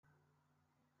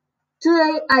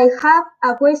Today I have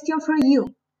a question for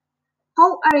you.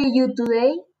 How are you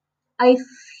today? I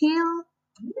feel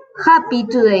happy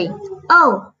today.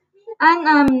 Oh, and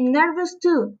I'm nervous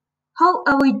too. How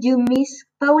about you, Miss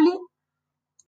Pauli?